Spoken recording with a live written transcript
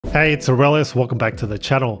Hey, it's Aurelius, welcome back to the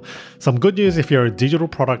channel. Some good news if you're a digital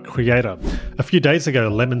product creator. A few days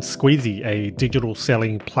ago, LemonSqueezy, a digital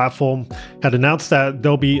selling platform, had announced that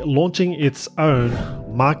they'll be launching its own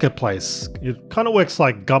marketplace. It kind of works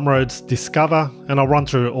like Gumroad Discover, and I'll run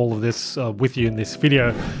through all of this with you in this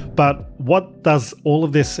video. But what does all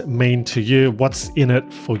of this mean to you? What's in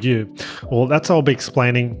it for you? Well, that's what I'll be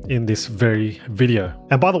explaining in this very video.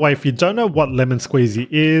 And by the way, if you don't know what LemonSqueezy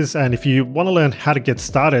is, and if you want to learn how to get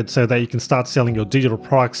started so that you can start selling your digital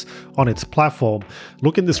products on its platform,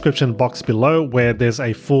 look in the description box below where there's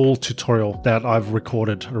a full tutorial that I've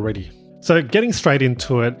recorded already. So getting straight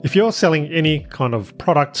into it, if you're selling any kind of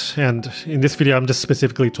product, and in this video I'm just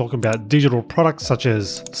specifically talking about digital products such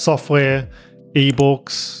as software,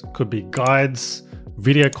 ebooks, could be guides,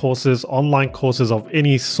 video courses, online courses of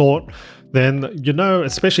any sort, then you know,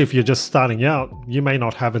 especially if you're just starting out, you may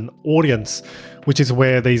not have an audience, which is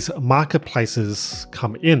where these marketplaces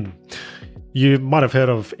come in. You might have heard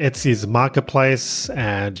of Etsy's marketplace,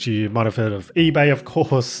 and you might have heard of eBay, of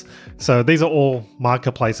course. So these are all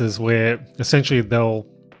marketplaces where essentially they'll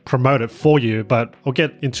promote it for you, but I'll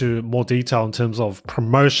get into more detail in terms of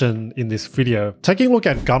promotion in this video. Taking a look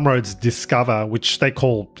at Gumroad Discover, which they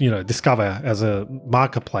call, Discover as a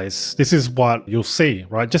marketplace, this is what you'll see,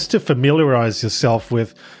 right? Just to familiarize yourself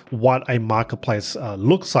with what a marketplace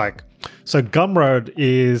looks like. So Gumroad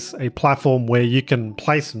is a platform where you can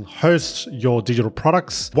place and host your digital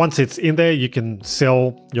products. Once it's in there, you can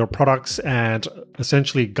sell your products, and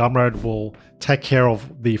essentially Gumroad will take care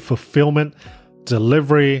of the fulfillment,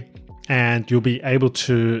 delivery, and you'll be able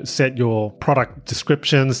to set your product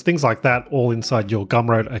descriptions, things like that, all inside your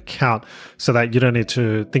Gumroad account, so that you don't need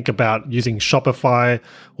to think about using Shopify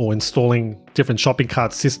or installing different shopping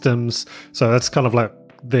cart systems. So that's kind of like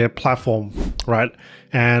their platform, right?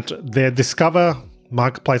 And their Discover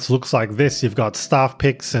marketplace looks like this. You've got staff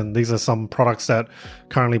picks, and these are some products that are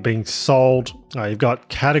currently being sold. You've got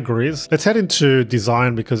categories. Let's head into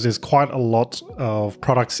design because there's quite a lot of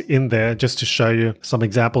products in there, just to show you some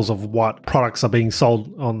examples of what products are being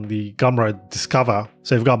sold on the Gumroad Discover.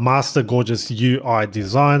 So you've got master gorgeous UI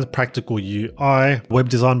designs, practical UI, web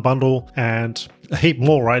design bundle, and a heap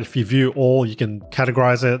more, right? If you view all, you can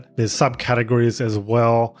categorize it. There's subcategories as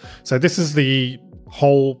well. So this is the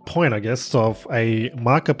whole point, I guess, of a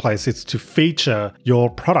marketplace. It's to feature your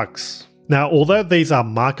products. Now, although these are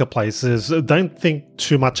marketplaces, don't think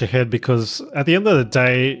too much ahead, because at the end of the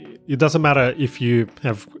day, it doesn't matter if you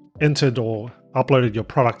have entered or uploaded your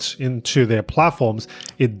product into their platforms.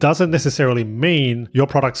 It doesn't necessarily mean your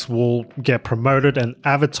products will get promoted and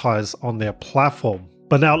advertised on their platform.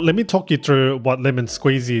 But now let me talk you through what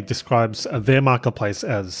LemonSqueezy describes their marketplace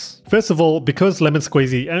as. First of all, because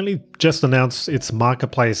LemonSqueezy only just announced its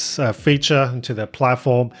marketplace feature into their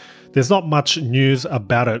platform, there's not much news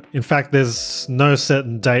about it. In fact, there's no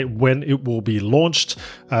certain date when it will be launched.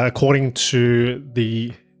 According to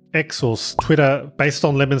the X or Twitter, based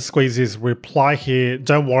on LemonSqueezy's reply here,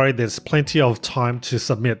 don't worry, there's plenty of time to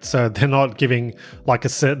submit. So they're not giving like a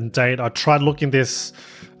certain date. I tried looking this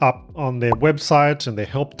up on their website and their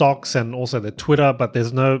help docs and also their Twitter, but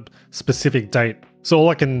there's no specific date. So all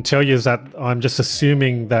I can tell you is that I'm just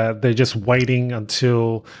assuming that they're just waiting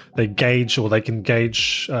until they gauge, or they can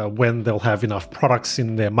gauge when they'll have enough products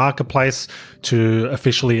in their marketplace to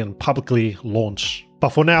officially and publicly launch. But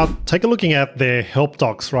for now, take a looking at their help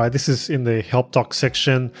docs, right? This is in the help docs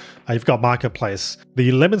section. You've got Marketplace. The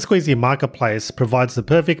LemonSqueezy Marketplace provides the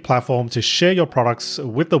perfect platform to share your products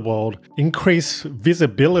with the world, increase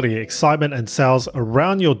visibility, excitement, and sales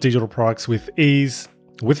around your digital products with ease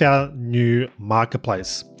with our new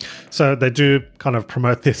marketplace. So they do kind of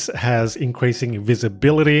promote this as increasing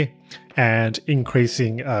visibility and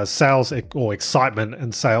increasing sales or excitement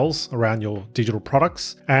and sales around your digital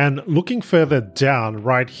products. And looking further down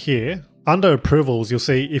right here, under approvals, you'll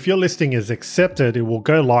see if your listing is accepted, it will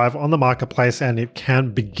go live on the marketplace and it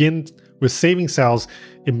can begin receiving sales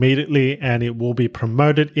immediately, and it will be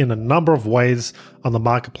promoted in a number of ways on the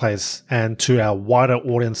marketplace and to our wider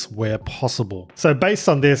audience where possible. So based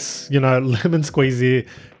on this, LemonSqueezy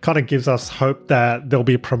kind of gives us hope that they'll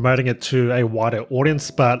be promoting it to a wider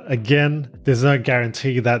audience. But again, there's no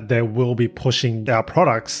guarantee that they will be pushing our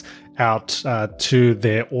products out to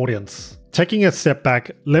their audience. Taking a step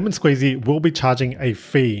back, LemonSqueezy will be charging a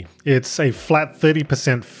fee. It's a flat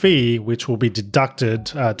 30% fee, which will be deducted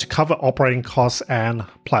to cover operating costs and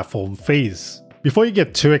platform fees. Before you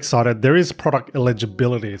get too excited, there is product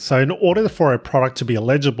eligibility. So in order for a product to be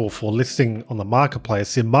eligible for listing on the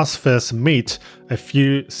marketplace, it must first meet a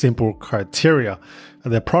few simple criteria.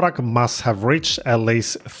 The product must have reached at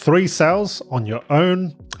least 3 sales on your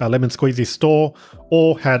own LemonSqueezy store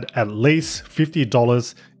or had at least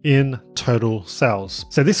 $50 in total sales.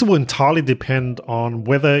 So this will entirely depend on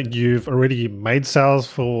whether you've already made sales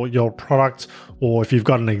for your product, or if you've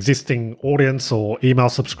got an existing audience or email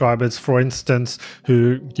subscribers, for instance,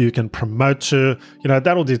 who you can promote to.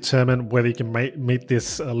 That'll determine whether you can meet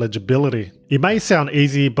this eligibility. It may sound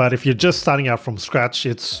easy, but if you're just starting out from scratch,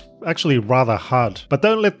 it's actually rather hard. But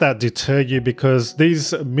don't let that deter you, because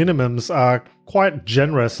these minimums are quite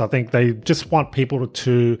generous. I think they just want people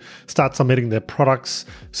to start submitting their products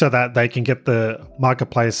so that they can get the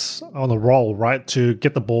marketplace on the roll, right? To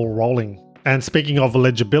get the ball rolling. And speaking of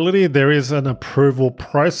eligibility, there is an approval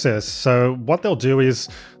process. So what they'll do is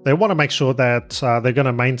they want to make sure that they're going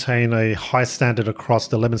to maintain a high standard across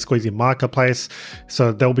the LemonSqueezy Marketplace.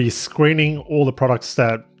 So they'll be screening all the products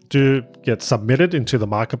that do get submitted into the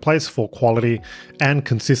marketplace for quality and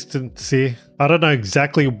consistency. I don't know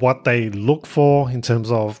exactly what they look for in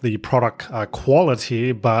terms of the product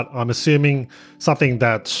quality, but I'm assuming something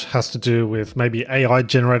that has to do with maybe AI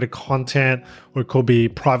generated content, or it could be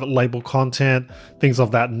private label content, things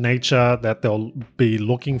of that nature that they'll be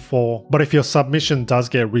looking for. But if your submission does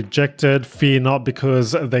get rejected, fear not,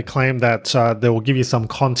 because they claim that they will give you some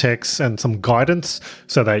context and some guidance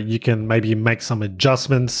so that you can maybe make some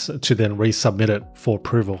adjustments to then resubmit it for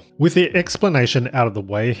approval. With the explanation out of the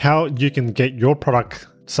way, how you can get your product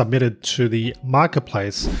submitted to the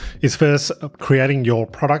marketplace is first creating your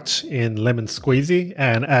product in LemonSqueezy.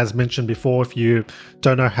 And as mentioned before, if you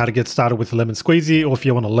don't know how to get started with LemonSqueezy, or if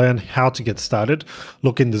you want to learn how to get started,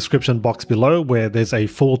 look in the description box below where there's a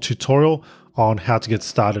full tutorial on how to get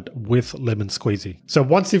started with LemonSqueezy. So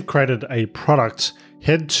once you've created a product,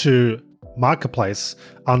 head to Marketplace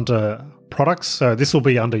under products. So this will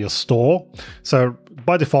be under your store. So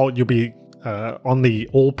by default, you'll be on the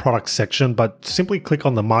all products section, but simply click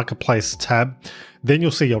on the Marketplace tab. Then you'll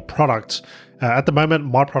see your product. At the moment,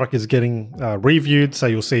 my product is getting reviewed. So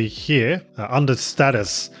you'll see here under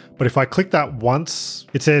status. But if I click that once,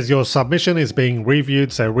 it says your submission is being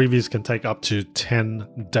reviewed. So reviews can take up to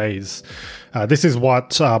 10 days. This is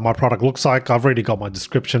what my product looks like. I've already got my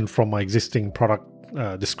description from my existing product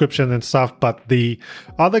description and stuff, but the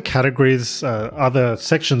other categories, other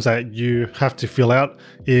sections that you have to fill out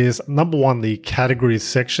is number one, the categories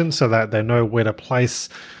section, so that they know where to place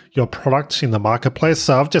your product in the marketplace.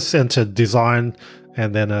 So I've just entered design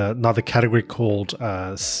and then another category called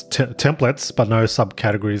templates, but no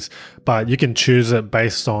subcategories. But you can choose it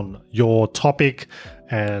based on your topic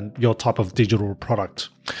and your type of digital product.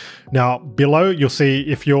 Now below you'll see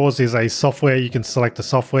if yours is a software, you can select the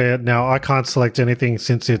software. Now I can't select anything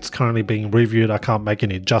since it's currently being reviewed. I can't make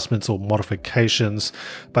any adjustments or modifications,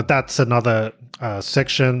 but that's another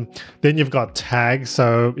section. Then you've got tags.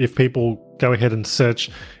 So if people go ahead and search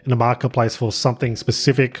in the marketplace for something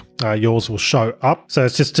specific, yours will show up. So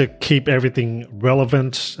it's just to keep everything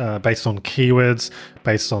relevant based on keywords,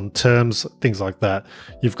 based on terms, things like that.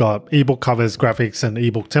 You've got ebook covers, graphics, and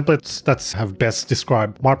ebook templates. That's have best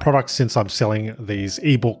described my product since I'm selling these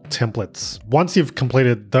ebook templates. Once you've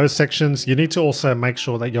completed those sections, you need to also make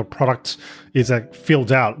sure that your product is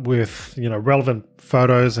filled out with relevant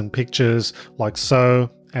photos and pictures like so,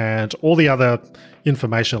 and all the other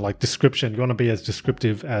information like description. You want to be as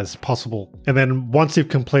descriptive as possible. And then once you've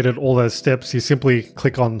completed all those steps, you simply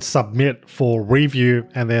click on submit for review,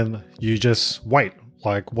 and then you just wait,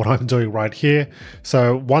 like what I'm doing right here.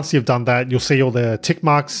 So once you've done that, you'll see all the tick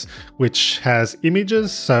marks, which has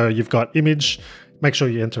images. So you've got image, make sure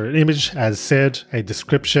you enter an image, as said, a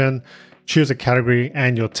description, choose a category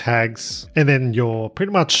and your tags, and then you're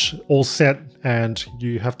pretty much all set, and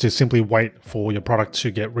you have to simply wait for your product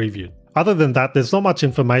to get reviewed. Other than that, there's not much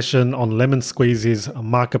information on LemonSqueezy's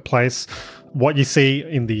marketplace. What you see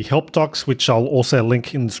in the help docs, which I'll also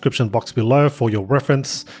link in the description box below for your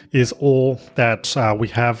reference, is all that we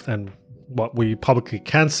have and what we publicly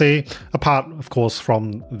can see, apart of course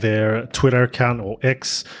from their Twitter account or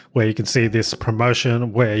X, where you can see this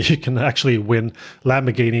promotion where you can actually win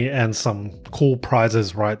Lamborghini and some cool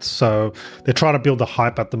prizes, right? So they're trying to build the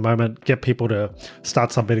hype at the moment, get people to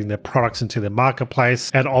start submitting their products into their marketplace.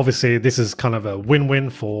 And obviously this is kind of a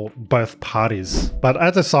win-win for both parties. But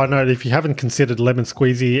as a side note, if you haven't considered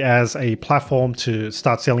LemonSqueezy as a platform to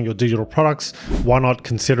start selling your digital products, why not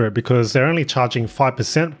consider it? Because they're only charging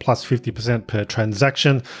 5% plus 50% per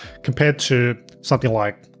transaction, compared to something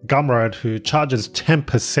like Gumroad, who charges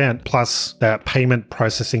 10% plus that payment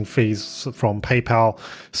processing fees from PayPal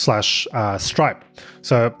 / Stripe.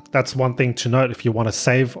 So that's one thing to note if you want to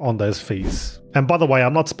save on those fees. And by the way,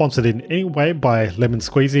 I'm not sponsored in any way by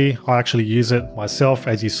LemonSqueezy. I actually use it myself,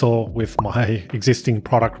 as you saw with my existing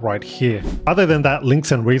product right here. Other than that,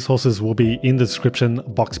 links and resources will be in the description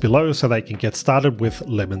box below so that you can get started with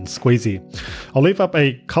LemonSqueezy. I'll leave up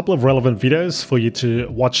a couple of relevant videos for you to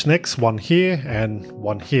watch next, one here and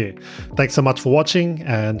one here. Thanks so much for watching,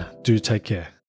 and do take care.